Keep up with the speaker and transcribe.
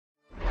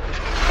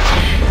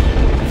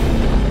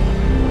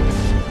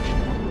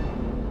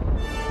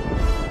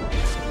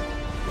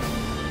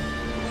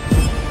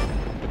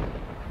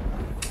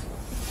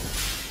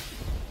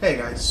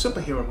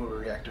Superhero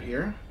movie reactor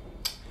here,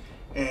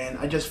 and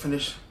I just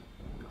finished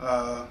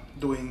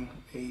doing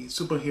a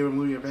superhero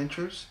movie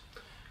adventures.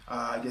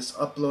 I just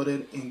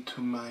uploaded into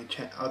my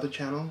other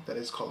channel that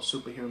is called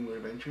Superhero Movie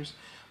Adventures.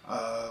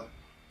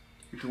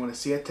 If you want to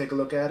see it, take a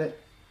look at it.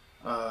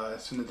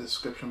 It's in the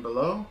description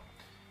below.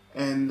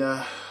 And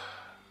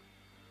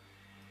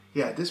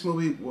yeah, this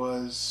movie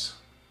was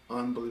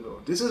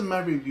unbelievable. This is my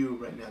review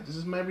right now. This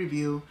is my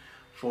review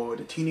for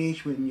the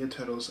Teenage Mutant Ninja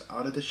Turtles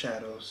Out of the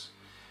Shadows.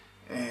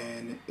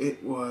 And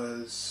it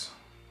was,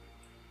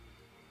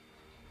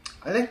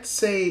 I like to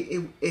say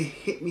it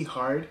hit me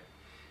hard.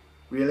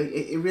 Really,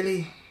 it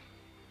really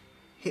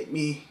hit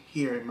me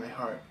here in my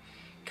heart,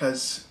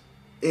 because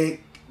it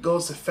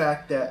goes to the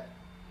fact that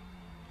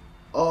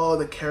all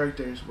the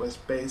characters was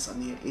based on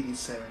the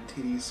 87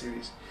 TV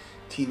series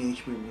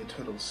Teenage Mutant Ninja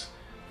Turtles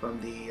from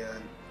the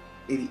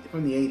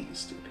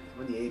 80s, dude,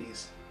 from the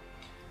 80s.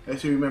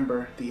 As you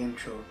remember the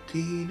intro,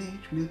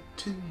 Teenage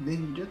Mutant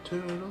Ninja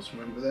Turtles,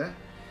 remember that?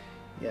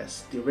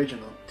 Yes, the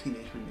original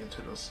Teenage Mutant Ninja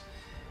Turtles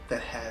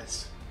that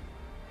has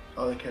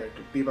all the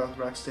characters. Bebop,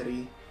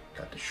 Rocksteady,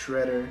 got the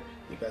Shredder,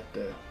 you got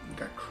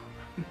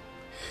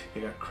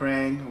you got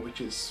Krang,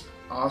 which is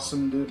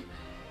awesome, dude.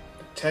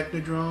 The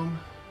Technodrome.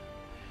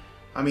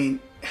 I mean,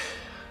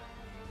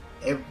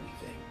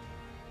 everything.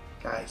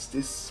 Guys,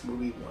 this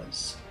movie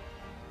was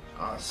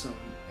awesome,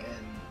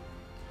 and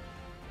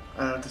I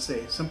don't know what to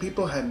say. Some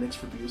people had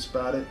mixed reviews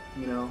about it,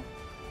 you know.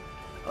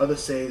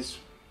 Others say it's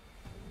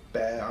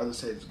bad, others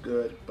say it's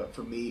good, but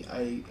for me,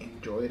 I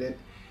enjoyed it.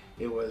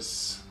 It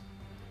was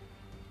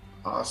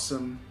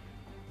awesome.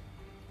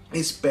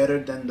 It's better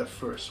than the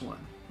first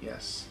one.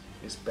 Yes,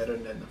 it's better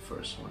than the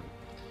first one,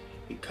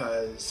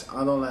 because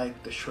I don't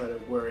like the Shredder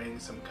wearing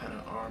some kind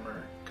of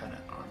armor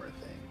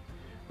thing,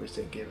 which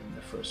they gave him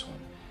the first one.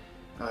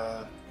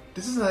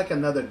 This is like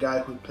another guy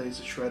who plays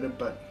the Shredder,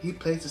 but he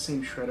plays the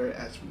same Shredder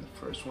as from the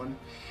first one,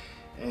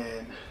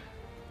 and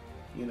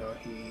you know,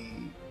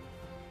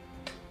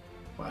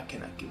 well, I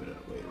cannot give it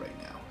away right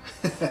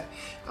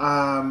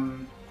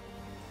now.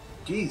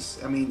 Geez,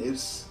 I mean,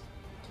 it's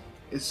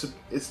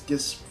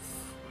just,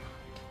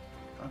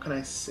 how can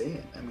I say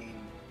it? I mean,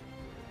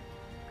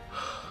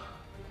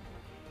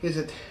 this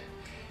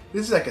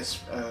is like a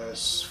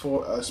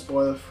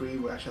spoiler-free.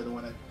 Well, actually, I don't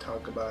want to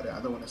talk about it.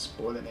 I don't want to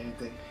spoil it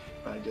anything,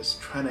 but I'm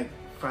just trying to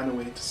find a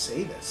way to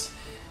say this,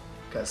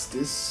 because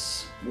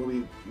this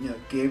movie, you know,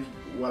 gave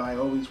what I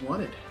always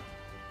wanted.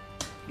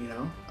 You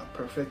know, a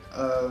perfect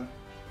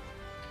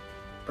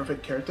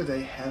character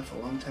they had a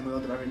long time ago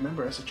that I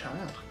remember as a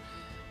child.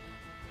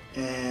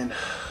 And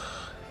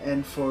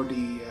for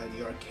the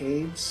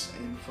arcades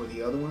and for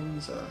the other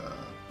ones,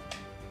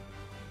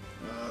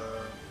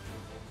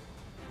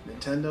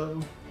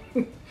 Nintendo.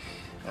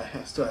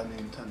 I still have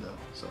Nintendo,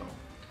 so.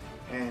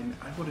 And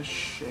I would have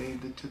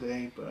shaved it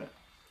today, but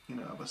you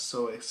know, I was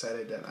so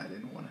excited that I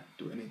didn't want to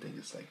do anything.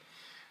 Just like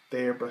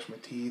there, brush my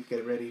teeth,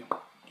 get ready,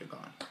 you're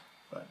gone.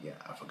 But yeah,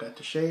 I forgot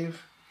to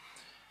shave.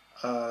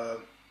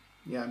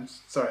 Yeah, I'm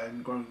sorry,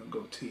 I'm growing a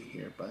goatee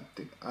here, but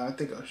I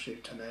think I'll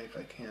shave tonight if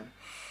I can.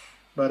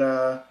 But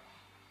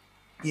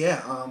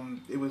yeah,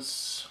 it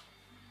was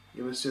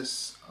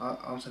just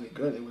honestly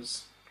good. It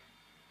was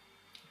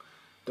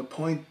the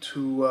point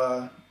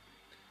to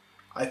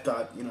I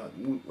thought, you know,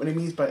 what it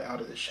means by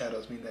out of the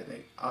shadows, mean that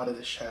they out of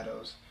the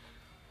shadows,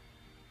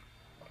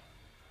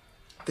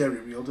 they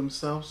revealed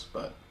themselves,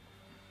 but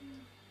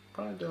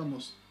probably they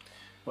almost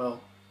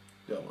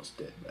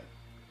did, but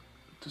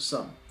to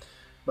some.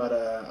 But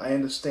I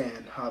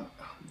understand how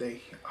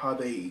they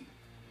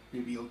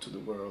revealed to the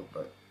world,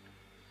 but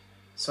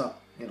some,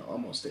 you know,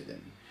 almost they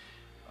didn't.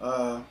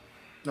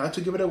 Not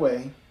to give it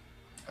away.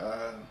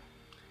 I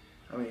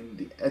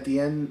mean, at the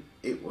end,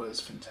 it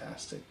was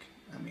fantastic.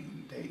 I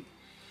mean,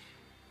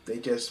 they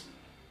just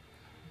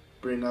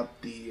bring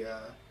up the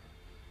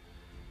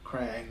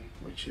Krang,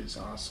 which is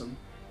awesome.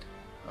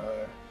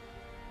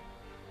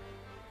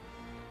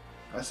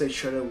 I say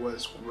Shredder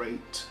was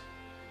great.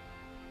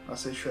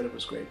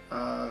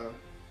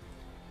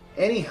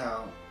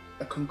 Anyhow,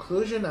 a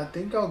conclusion, I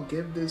think I'll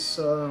give this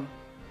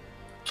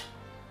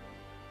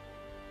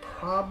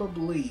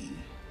probably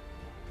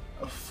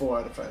a 4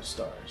 out of 5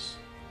 stars.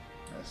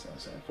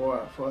 That's 4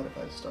 out of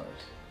 5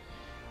 stars.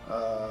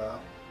 But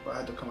I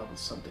had to come up with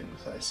something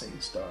besides saying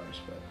stars,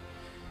 but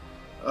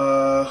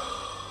God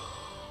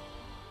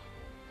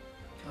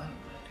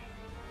almighty.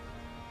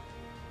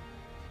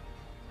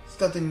 There's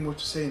nothing more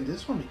to say in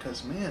this one,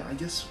 because man, I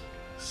just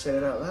said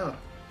it out loud.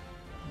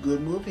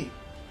 Good movie.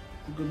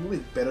 A good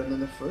movie. Better than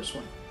the first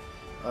one.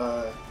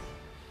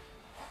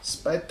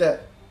 Despite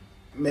that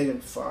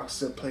Megan Fox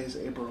that plays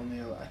April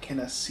O'Neil, I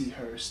cannot see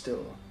her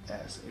still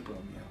as April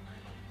O'Neil.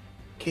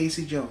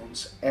 Casey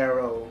Jones,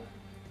 Arrow,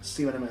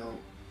 Stephen Amell,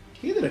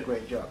 he did a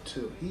great job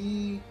too.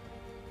 He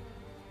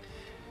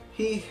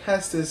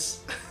has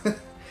this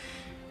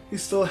he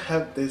still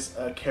have this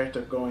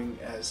character going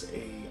as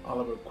a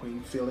Oliver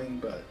Queen feeling,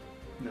 but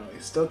you know,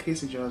 it's still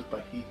Casey Jones,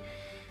 but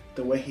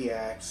the way he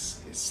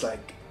acts, it's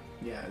like,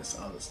 yeah, it's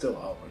still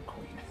Oliver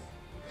Queen.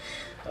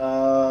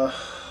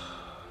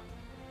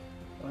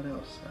 What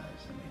else,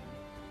 guys? I mean,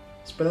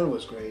 Spinner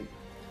was great.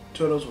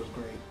 Turtles was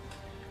great.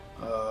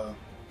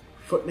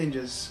 Foot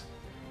Ninjas,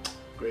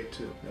 great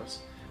too. That was,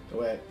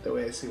 the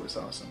way I see it was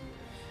awesome.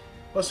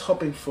 I was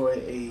hoping for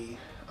a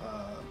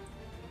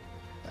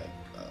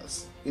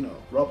you know,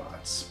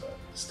 robots, but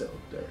still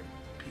there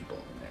are people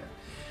in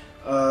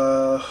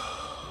there.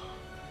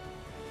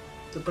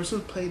 The person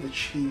who played the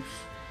chief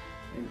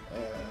in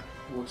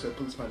who works at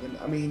policeman.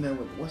 I mean,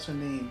 what's her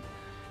name?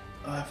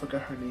 I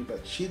forgot her name,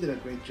 but she did a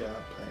great job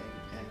playing.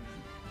 And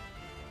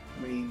I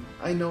mean,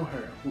 I know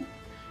her.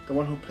 The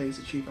one who plays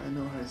the chief, I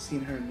know her. I've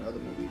seen her in other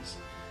movies.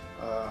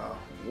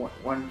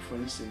 One, for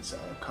instance,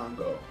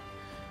 Congo,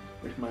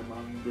 which my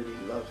mom really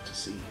loved to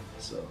see.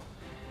 So,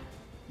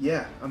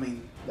 yeah, I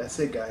mean, that's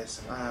it,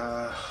 guys.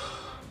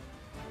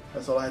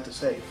 That's all I have to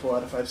say. 4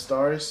 out of 5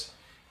 stars.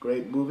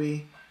 Great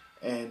movie,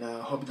 and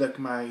hope you like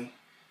my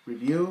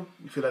review.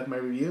 If you like my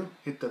review,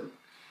 hit the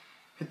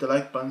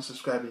like button,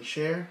 subscribe, and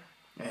share.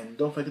 And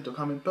don't forget to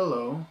comment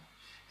below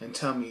and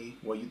tell me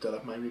what you thought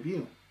of my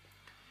review.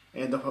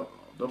 And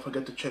don't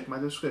forget to check my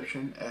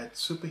description at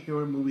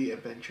Superhero Movie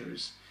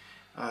Adventures.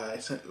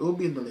 It will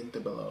be in the link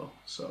below.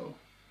 So,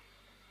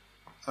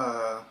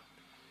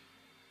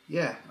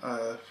 yeah,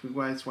 if you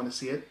guys want to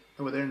see it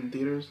over there in the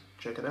theaters,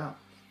 check it out.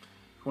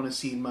 If you want to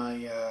see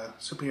my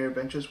superhero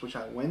adventures, which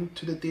I went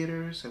to the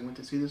theaters, I went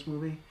to see this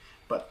movie,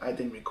 but I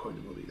didn't record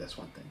the movie. That's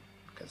one thing,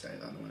 because I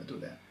don't want to do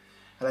that.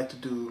 I like to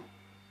do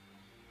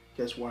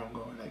just where I'm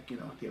going, like, you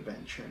know, the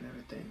adventure and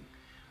everything,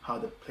 how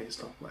the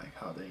place look like,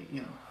 how they,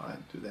 you know, how I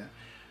do that.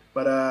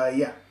 But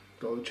yeah,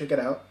 go check it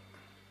out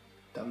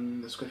down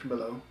in the description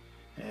below,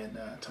 and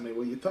tell me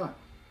what you thought.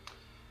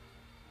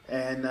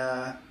 And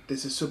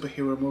this is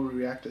Superhero Movie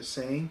Reactor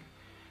saying,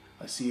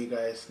 I'll see you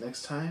guys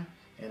next time,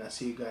 and I'll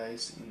see you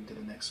guys into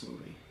the next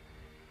movie.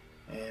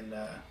 And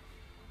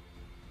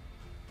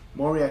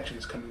more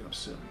reactions coming up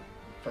soon.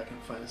 If I can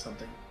find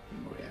something,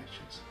 more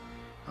reactions.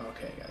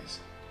 Okay, guys,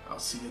 I'll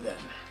see you then.